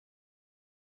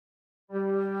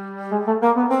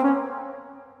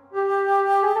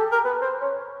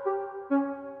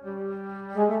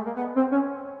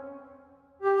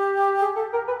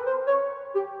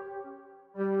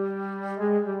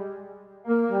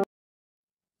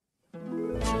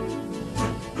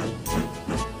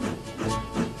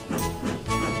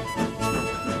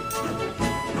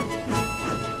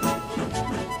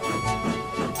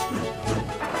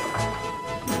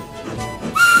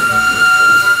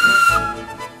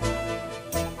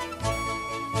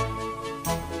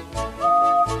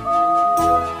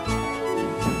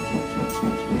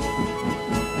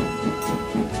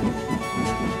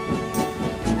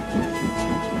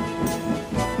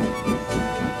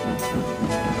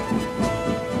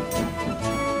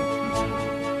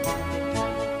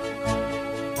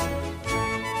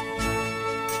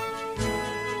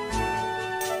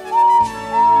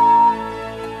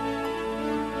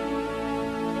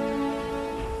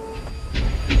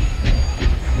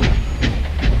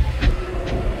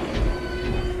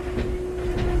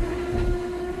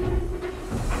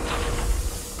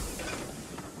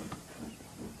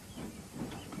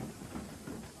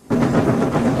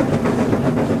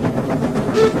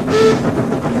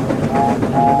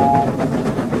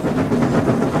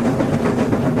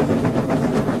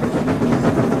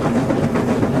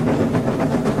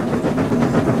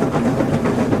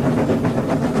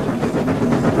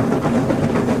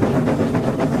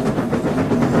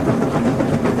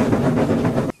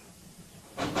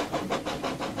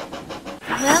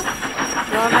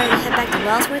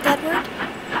Ellsworth, Edward?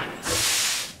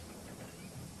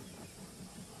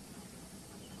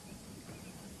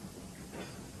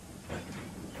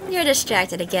 You're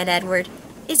distracted again, Edward.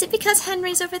 Is it because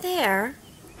Henry's over there?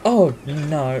 Oh,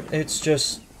 no, it's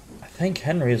just... I think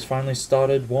Henry has finally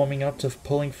started warming up to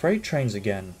pulling freight trains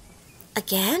again.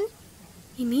 Again?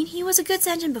 You mean he was a goods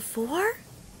engine before?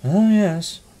 Oh,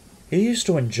 yes. He used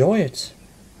to enjoy it.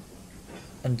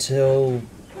 Until...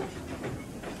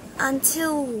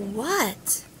 Until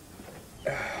what?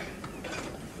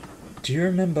 Do you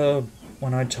remember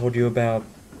when I told you about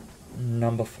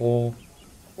number 4?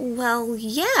 Well,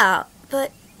 yeah,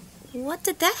 but what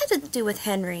did that have to do with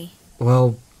Henry?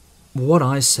 Well, what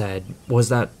I said was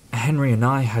that Henry and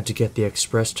I had to get the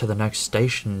express to the next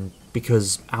station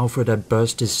because Alfred had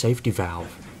burst his safety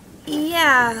valve.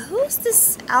 Yeah, who's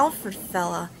this Alfred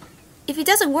fella? If he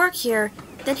doesn't work here,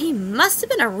 then he must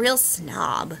have been a real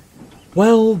snob.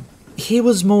 Well, he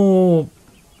was more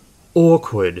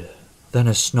awkward than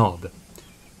a snob.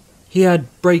 He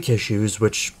had brake issues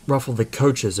which ruffled the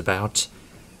coaches about,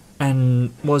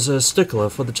 and was a stickler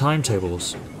for the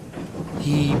timetables.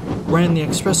 He ran the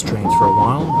express trains for a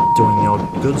while, doing the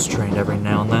odd goods train every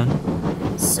now and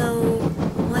then. So,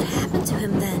 what happened to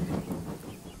him then?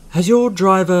 Has your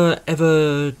driver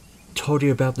ever told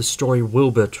you about the story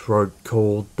Wilbert wrote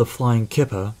called The Flying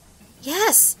Kipper?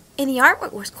 Yes, and the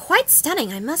artwork was quite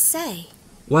stunning, I must say.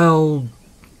 Well,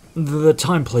 the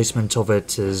time placement of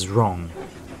it is wrong.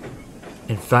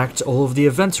 In fact, all of the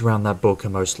events around that book are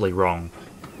mostly wrong.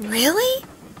 Really?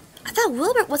 I thought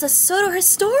Wilbert was a Sodor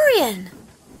historian.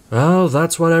 Well,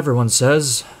 that's what everyone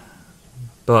says.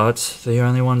 But the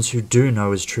only ones who do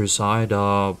know his true side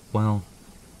are, well,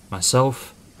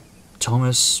 myself,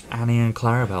 Thomas, Annie, and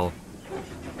Clarabelle.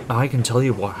 I can tell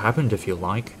you what happened if you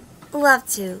like. Love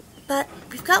to, but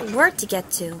we've got work to get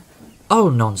to. Oh,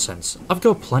 nonsense. I've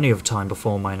got plenty of time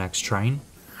before my next train.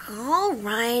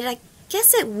 Alright, I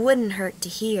guess it wouldn't hurt to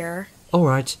hear.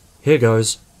 Alright, here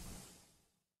goes.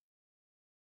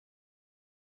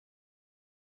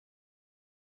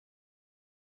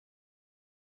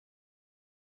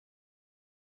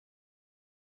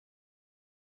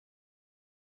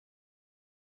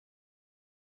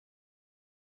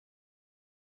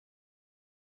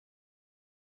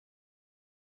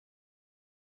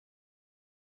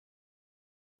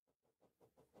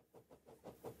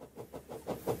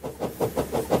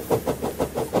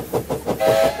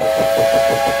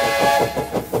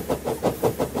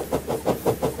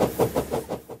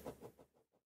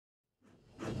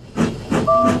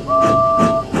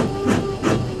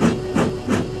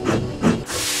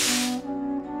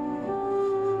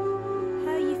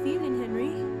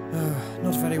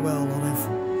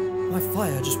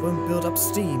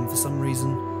 Steam for some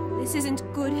reason. This isn't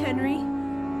good, Henry.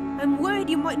 I'm worried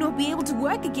you might not be able to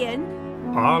work again.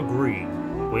 I agree.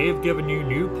 We've given you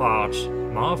new parts.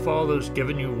 My father's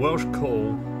given you Welsh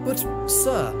coal. But,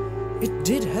 sir, it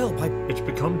did help. It's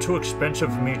become too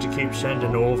expensive for me to keep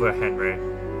sending over, Henry.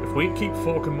 If we keep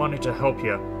forking money to help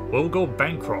you, we'll go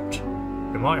bankrupt.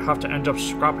 We might have to end up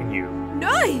scrapping you.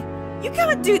 No! You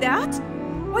can't do that!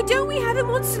 Why don't we have him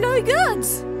on slow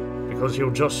goods? Because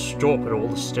he'll just stop at all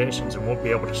the stations and won't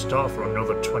be able to start for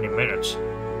another 20 minutes.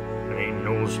 And he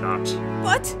knows that.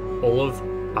 What? Olive,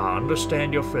 I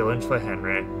understand your feelings for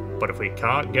Henry, but if we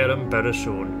can't get him better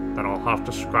soon, then I'll have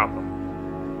to scrap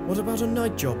him. What about a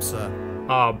night job, sir?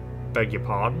 Beg your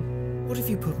pardon? What if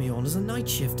you put me on as a night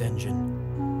shift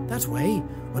engine? That way,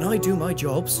 when I do my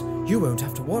jobs, you won't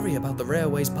have to worry about the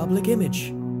railway's public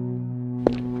image.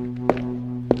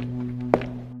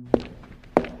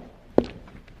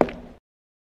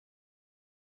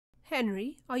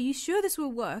 Henry, are you sure this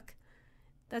will work?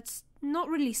 That's not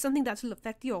really something that will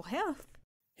affect your health.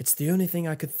 It's the only thing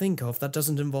I could think of that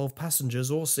doesn't involve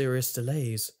passengers or serious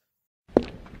delays.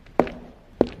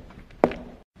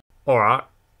 Alright,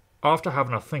 after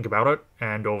having a think about it,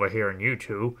 and overhearing you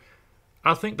two,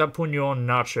 I think that putting you on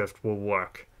night shift will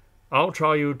work. I'll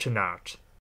try you tonight.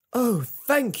 Oh,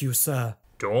 thank you, sir.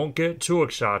 Don't get too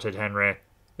excited, Henry.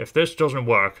 If this doesn't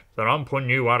work, then I'm putting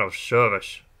you out of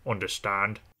service.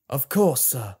 Understand? Of course,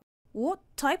 sir. What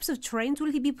types of trains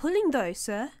will he be pulling though,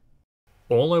 sir?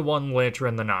 Only one later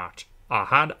in the night. I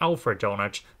had Alfred on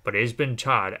it, but he's been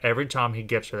tired every time he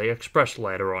gets to the express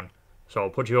later on, so I'll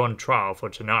put you on trial for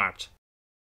tonight.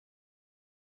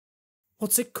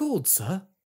 What's it called, sir?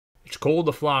 It's called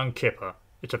the Flying Kipper.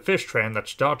 It's a fish train that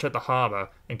starts at the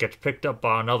harbour and gets picked up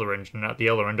by another engine at the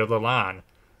other end of the line.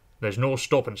 There's no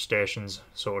stopping stations,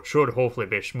 so it should hopefully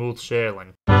be smooth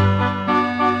sailing.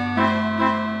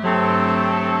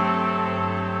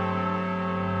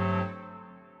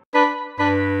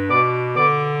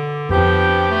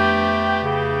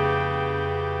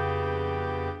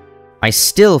 I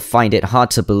still find it hard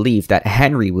to believe that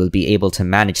Henry will be able to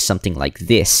manage something like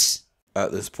this.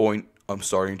 At this point, I'm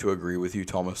starting to agree with you,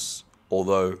 Thomas.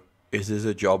 Although, it is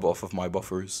a job off of my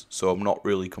buffers, so I'm not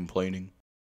really complaining.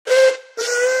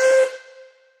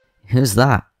 Who's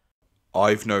that?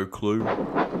 I've no clue.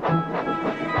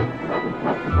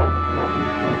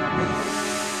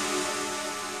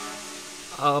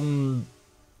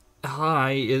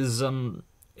 Hi, is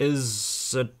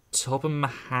a Topham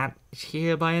Hat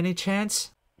here by any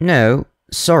chance? No,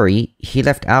 sorry, he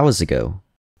left hours ago.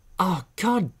 Oh,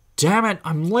 god damn it,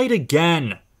 I'm late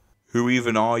again! Who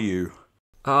even are you?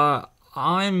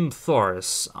 I'm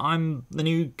Thwaryes. I'm the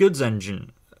new goods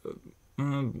engine.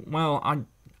 Well,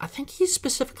 I think he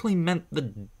specifically meant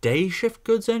the day shift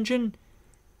goods engine?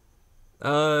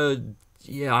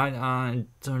 Yeah, I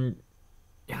don't...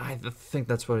 Yeah, I think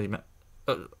that's what he meant.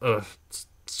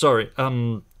 Sorry,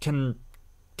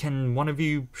 can one of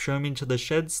you show me to the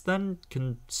sheds then,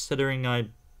 considering I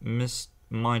missed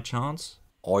my chance?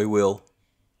 I will.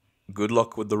 Good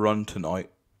luck with the run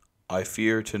tonight. I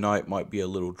fear tonight might be a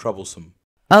little troublesome.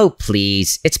 Oh,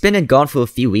 please. It's been gone for a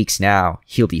few weeks now.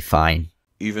 He'll be fine.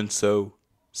 Even so,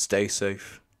 stay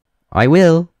safe. I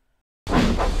will.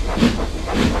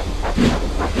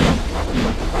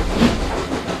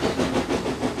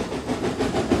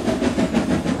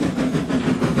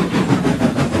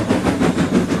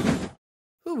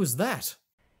 Who was that?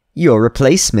 Your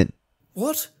replacement.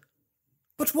 What?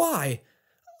 But why?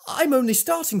 I'm only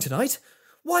starting tonight.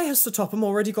 Why has Sir Topham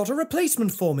already got a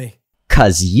replacement for me?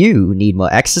 'Cause you need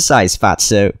more exercise,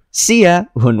 fatso. See ya.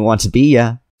 Wouldn't want to be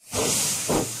ya.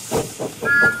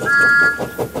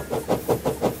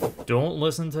 Don't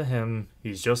listen to him.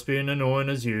 He's just being annoying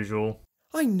as usual.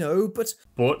 I know, but...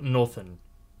 But nothing.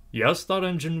 Yes, that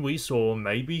engine we saw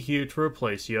may be here to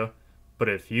replace you, but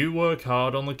if you work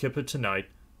hard on the kipper tonight,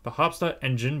 perhaps that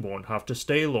engine won't have to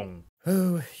stay long.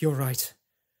 Oh, you're right.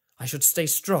 I should stay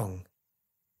strong.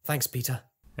 Thanks, Peter.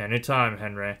 Anytime,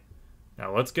 Henry.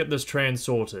 Now let's get this train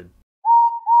sorted.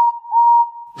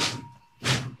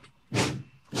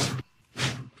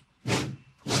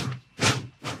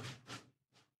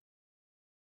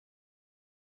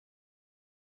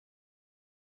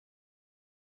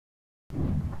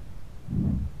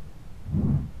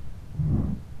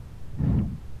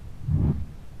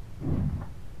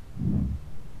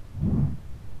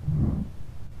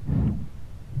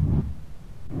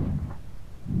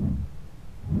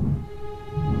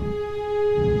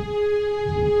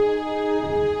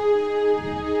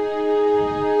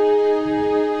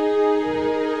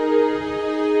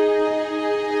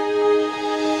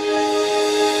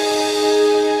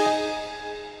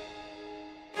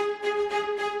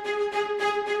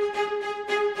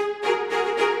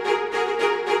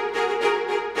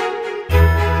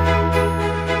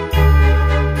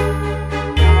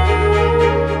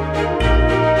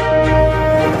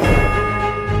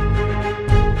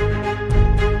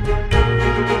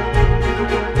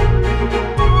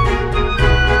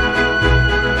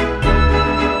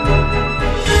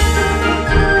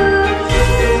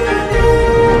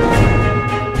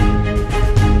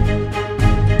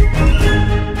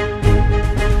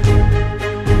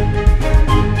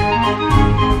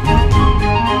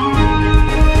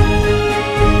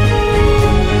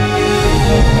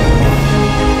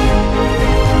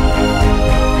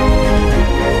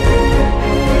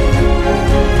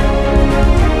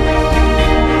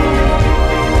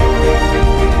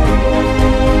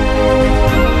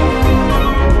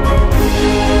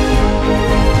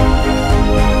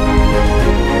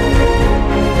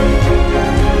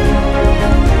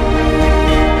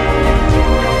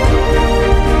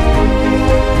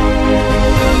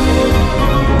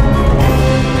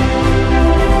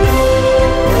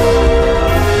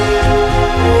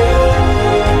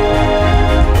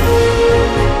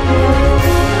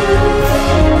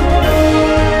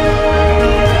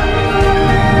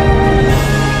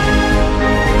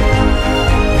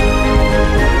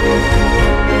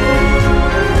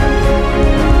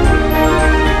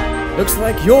 Looks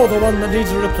like you're the one that needs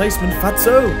a replacement,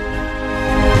 Fatso.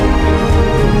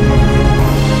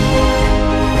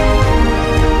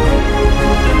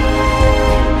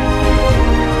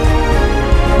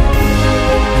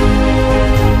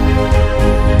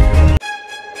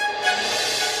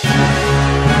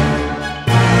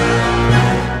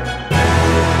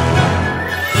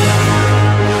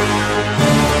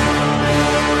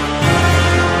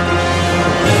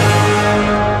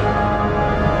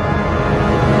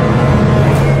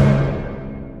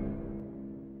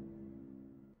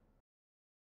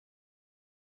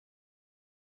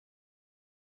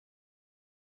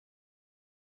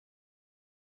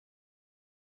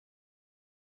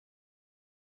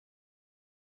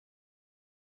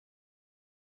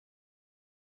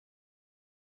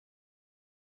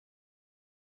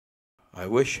 I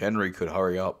wish Henry could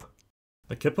hurry up.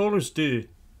 The kipper's due.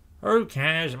 Who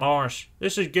cares, Morris?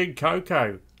 This is Gig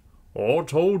Coco. I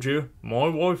told you, my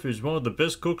wife is one of the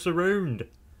best cooks around.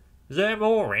 Is that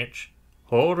more, Rich?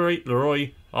 Alright,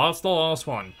 Leroy, that's the last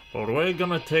one, but we're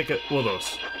gonna take it with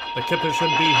us. The kipper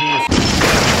should be here.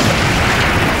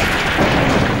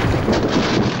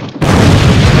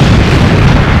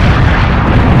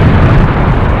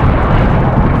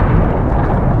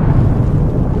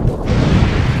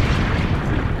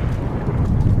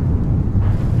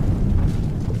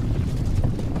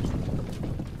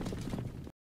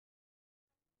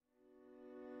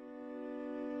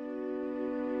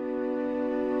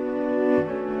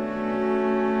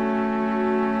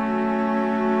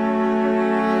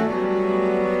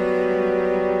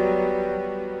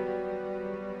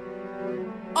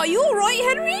 Are you alright,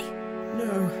 Henry?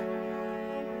 No.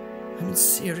 I'm in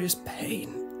serious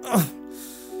pain. Ugh.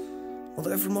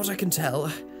 Although from what I can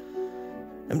tell,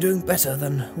 I'm doing better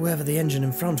than whoever the engine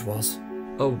in front was.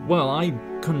 Oh, well, I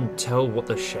couldn't tell what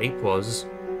the shape was.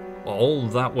 All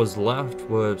that was left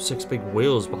were 6 big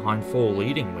wheels behind 4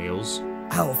 leading wheels.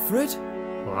 Alfred?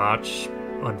 Well, that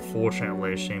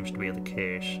unfortunately seems to be the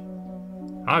case.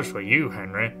 As for you,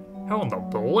 Henry, how in the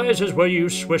blazes were you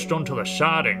switched onto the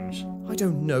sidings? I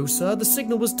don't know, sir. The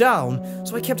signal was down,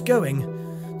 so I kept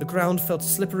going. The ground felt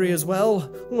slippery as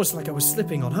well, almost like I was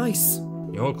slipping on ice.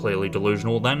 You're clearly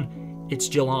delusional then. It's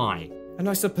July. And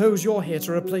I suppose you're here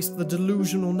to replace the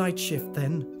delusional night shift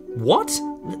then? What?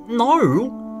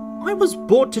 No! I was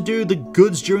bought to do the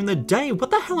goods during the day.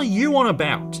 What the hell are you on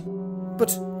about?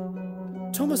 But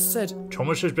Thomas said...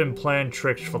 Thomas has been playing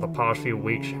tricks for the past few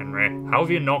weeks, Henry. How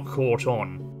have you not caught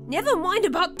on? Never mind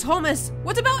about Thomas.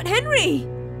 What about Henry?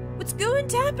 What's going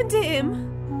to happen to him?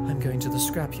 I'm going to the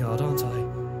scrapyard, aren't I?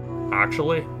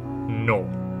 Actually, no.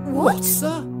 What,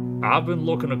 sir? I've been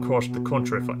looking across the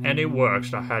country for any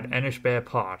works that had any spare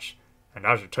parts, and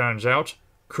as it turns out,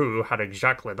 Crew had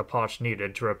exactly the parts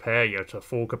needed to repair you to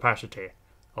full capacity.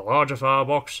 A larger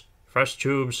firebox, fresh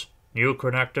tubes, new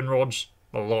connecting rods,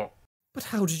 a lot. But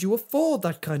how did you afford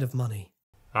that kind of money?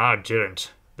 I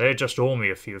didn't. They just owe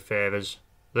me a few favours.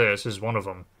 This is one of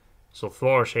them. So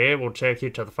Thwaryes here will take you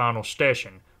to the final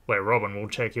station, where Robin will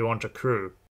take you on to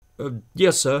Crew.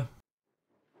 Yes, sir.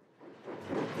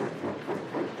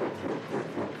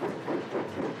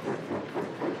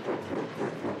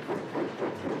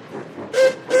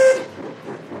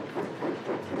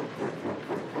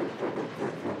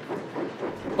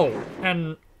 Oh,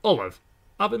 and Olive,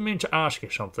 I've been meaning to ask you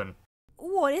something.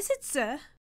 What is it, sir?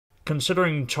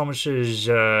 Considering Thomas is,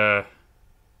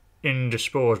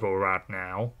 indisposable right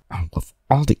now. Oh, of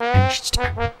all the engines to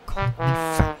ever call me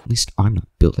fat, at least I'm not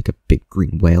built like a big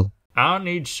green whale. I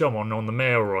need someone on the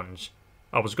mail runs.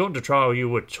 I was going to trial you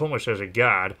with Thomas as a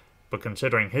guide, but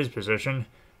considering his position,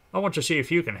 I want to see if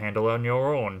you can handle it on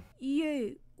your own.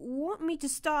 You want me to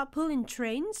start pulling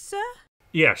trains, sir?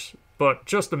 Yes, but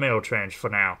just the mail trains for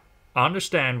now. I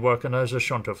understand working as a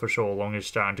shunter for so long is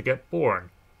starting to get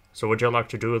boring. So would you like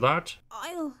to do that?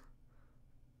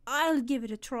 I'll give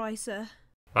it a try, sir.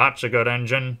 That's a good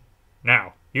engine.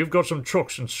 Now, you've got some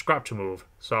trucks and scrap to move,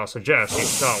 so I suggest you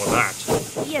start with that.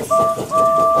 Yes,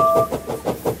 sir.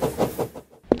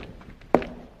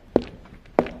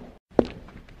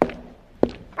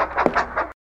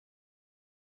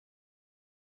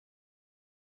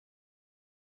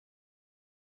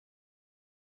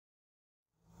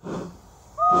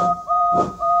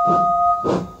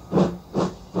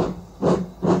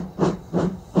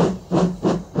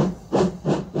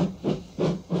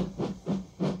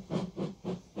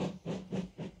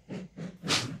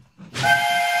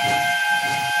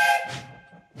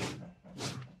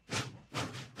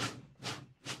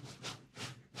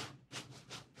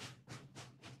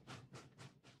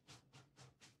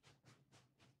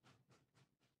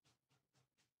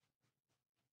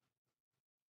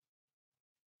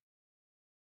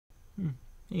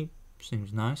 He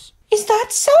seems nice. Is that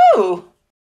so?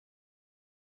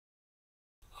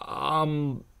 How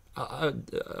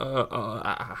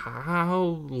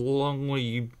long were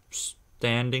you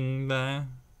standing there?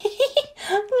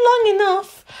 Long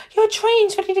enough. Your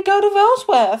train's ready to go to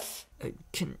Roseworth.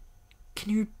 Can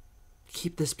you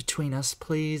keep this between us,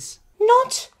 please?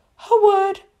 Not a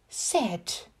word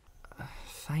said.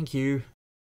 Thank you.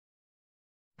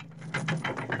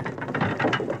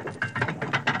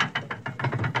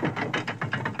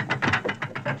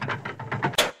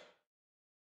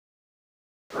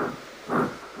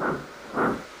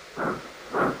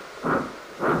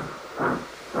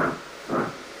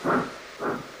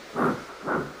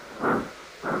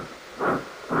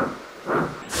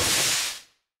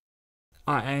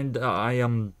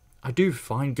 I do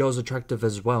find girls attractive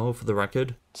as well, for the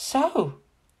record. So,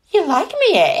 you like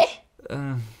me, eh?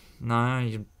 No,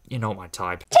 you're not my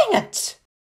type. Dang it!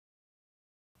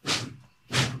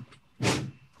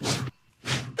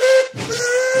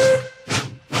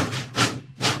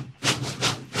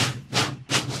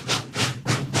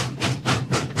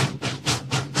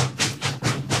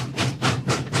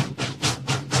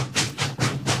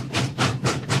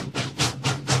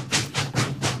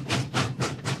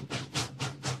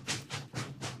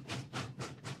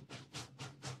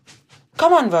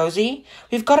 Come on, Rosie.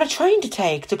 We've got a train to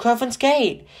take to Crovan's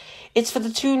Gate. It's for the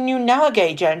 2 new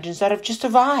Navigate engines that have just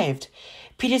arrived.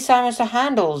 Peter Samus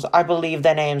Handles, I believe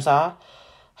their names are.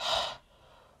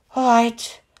 All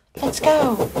right, let's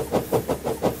go.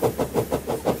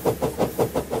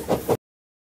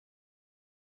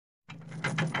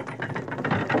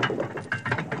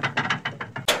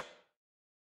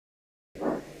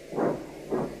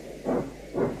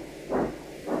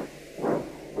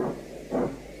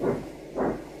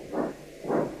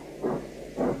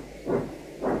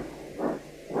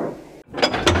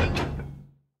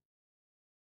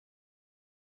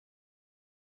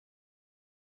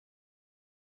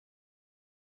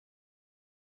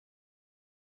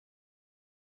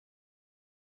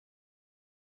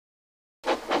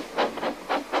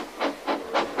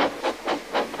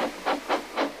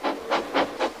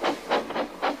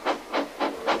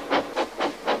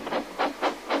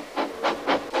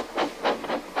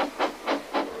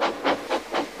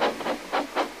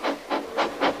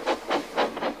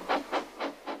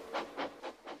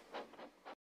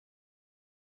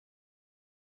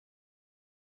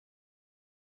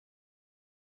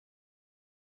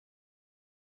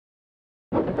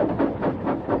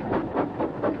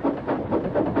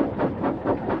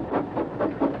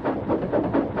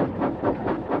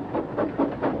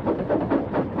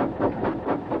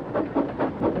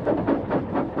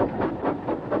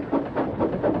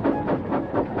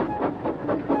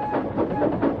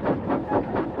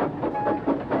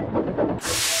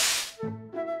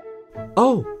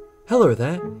 Oh, hello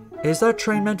there. Is that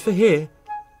train meant for here?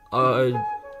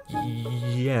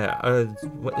 Yeah,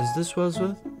 what, is this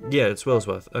Wellsworth? Yeah, it's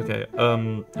Wellsworth. Okay,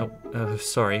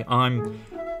 sorry, I'm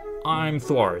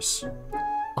Thwaryes.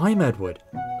 I'm Edward.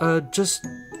 Just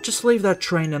leave that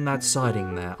train and that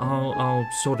siding there. I'll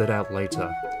sort it out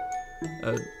later.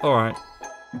 Alright.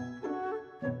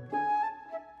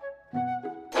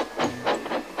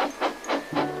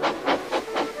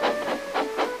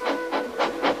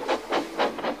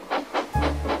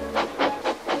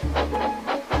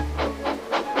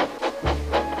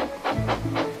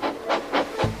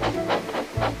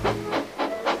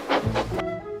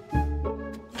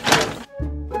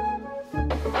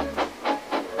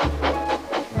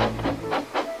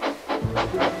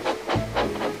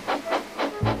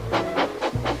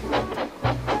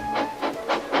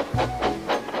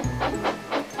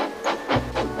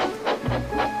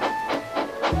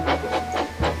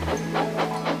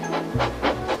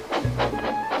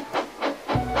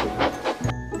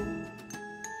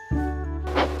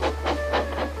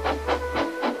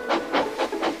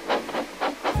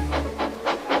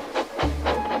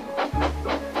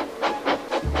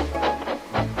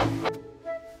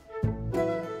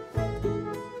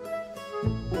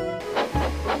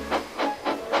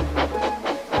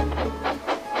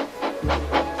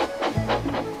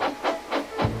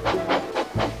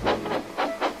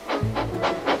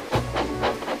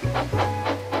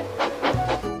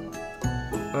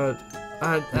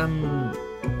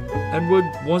 Edward,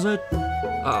 was it?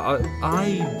 I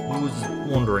was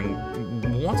wondering,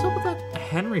 what's up with that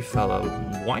Henry fellow?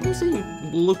 Why does he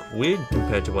look weird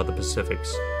compared to other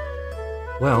Pacifics?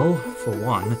 Well, for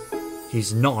one,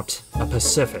 he's not a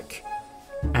Pacific.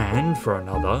 And for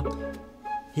another,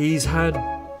 he's had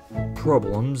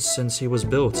problems since he was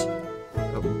built.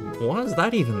 What does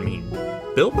that even mean?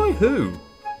 Built by who?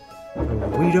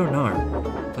 We don't know.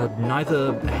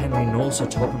 Neither Henry nor Sir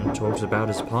Topham talks about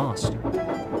his past.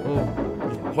 Or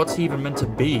what's he even meant to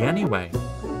be, anyway?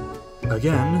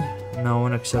 Again, no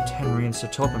one except Henry and Sir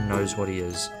Topham knows what he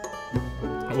is.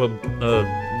 Well,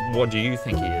 what do you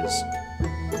think he is?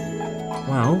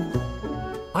 Well,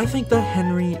 I think that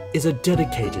Henry is a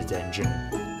dedicated engine.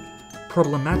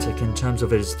 Problematic in terms of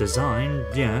his design,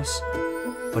 yes,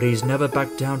 but he's never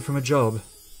backed down from a job.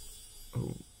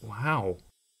 Wow.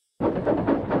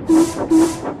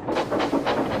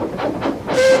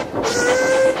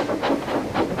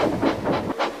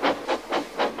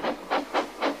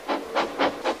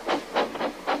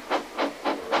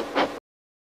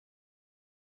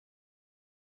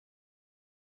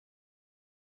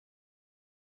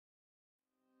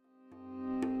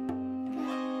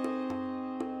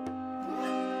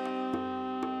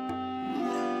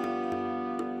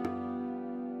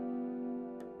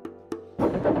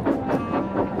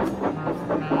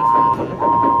 How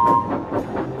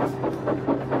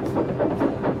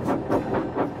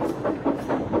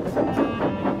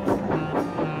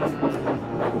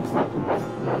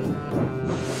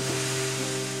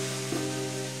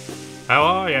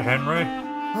are you, Henry?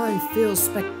 I feel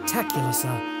spectacular,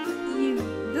 sir. You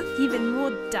look even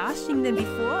more dashing than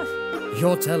before.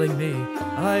 You're telling me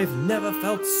I've never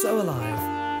felt so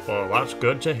alive. Well, that's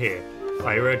good to hear.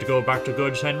 Are you ready to go back to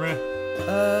goods, Henry?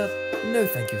 No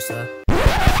thank you, sir.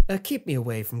 Keep me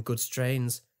away from good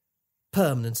strains.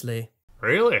 Permanently.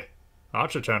 Really?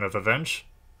 That's a turn of events.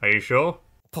 Are you sure?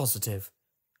 Positive.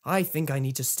 I think I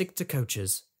need to stick to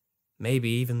coaches. Maybe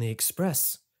even the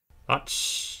express.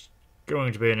 That's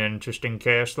going to be an interesting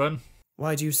case then.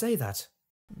 Why do you say that?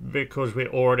 Because we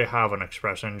already have an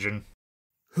express engine.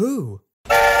 Who?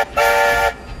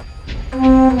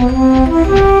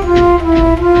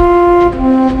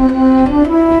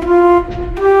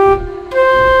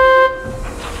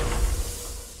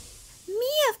 Me,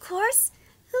 of course.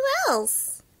 Who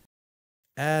else?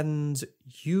 And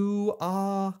you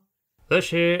are? This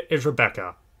here is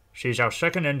Rebecca. She's our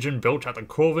second engine built at the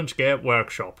Crovens Gate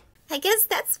workshop. I guess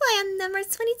that's why I'm number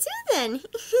 22 then.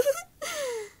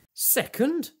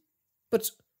 Second?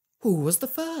 But who was the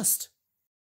first?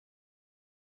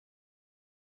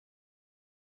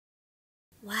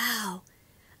 Wow.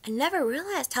 I never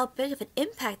realized how big of an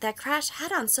impact that crash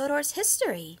had on Sodor's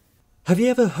history. Have you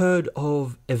ever heard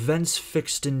of events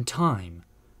fixed in time?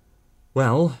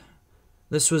 Well,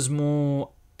 this was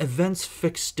more events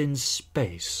fixed in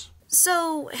space.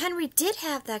 So, Henry did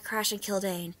have that crash in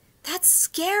Kildane. That's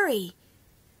scary.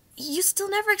 You still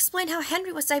never explained how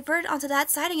Henry was diverted onto that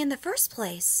siding in the first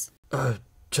place.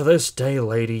 To this day,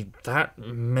 lady, that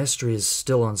mystery is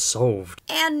still unsolved.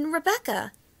 And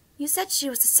Rebecca, you said she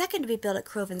was the second to be built at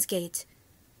Crovens Gate.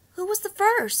 Who was the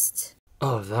first?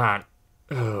 That's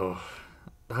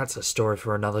a story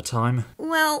for another time.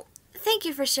 Well, thank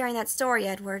you for sharing that story,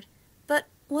 Edward. But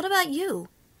what about you?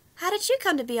 How did you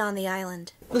come to be on the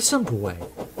island? The simple way.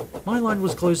 My line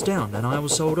was closed down and I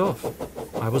was sold off.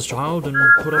 I was child and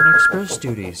put on express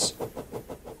duties.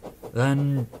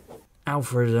 Then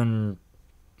Alfred and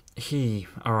he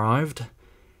arrived,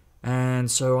 and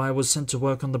so I was sent to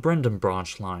work on the Brendan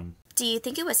branch line. Do you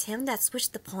think it was him that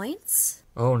switched the points?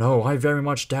 Oh no, I very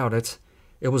much doubt it.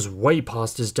 It was way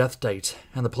past his death date,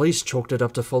 and the police chalked it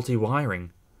up to faulty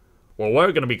wiring. Well,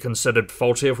 we're going to be considered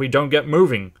faulty if we don't get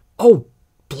moving. Oh,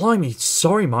 blimey,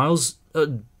 sorry, Miles.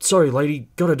 Sorry, lady,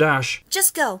 gotta dash.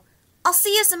 Just go. I'll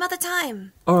see you some other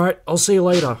time. Alright, I'll see you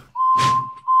later.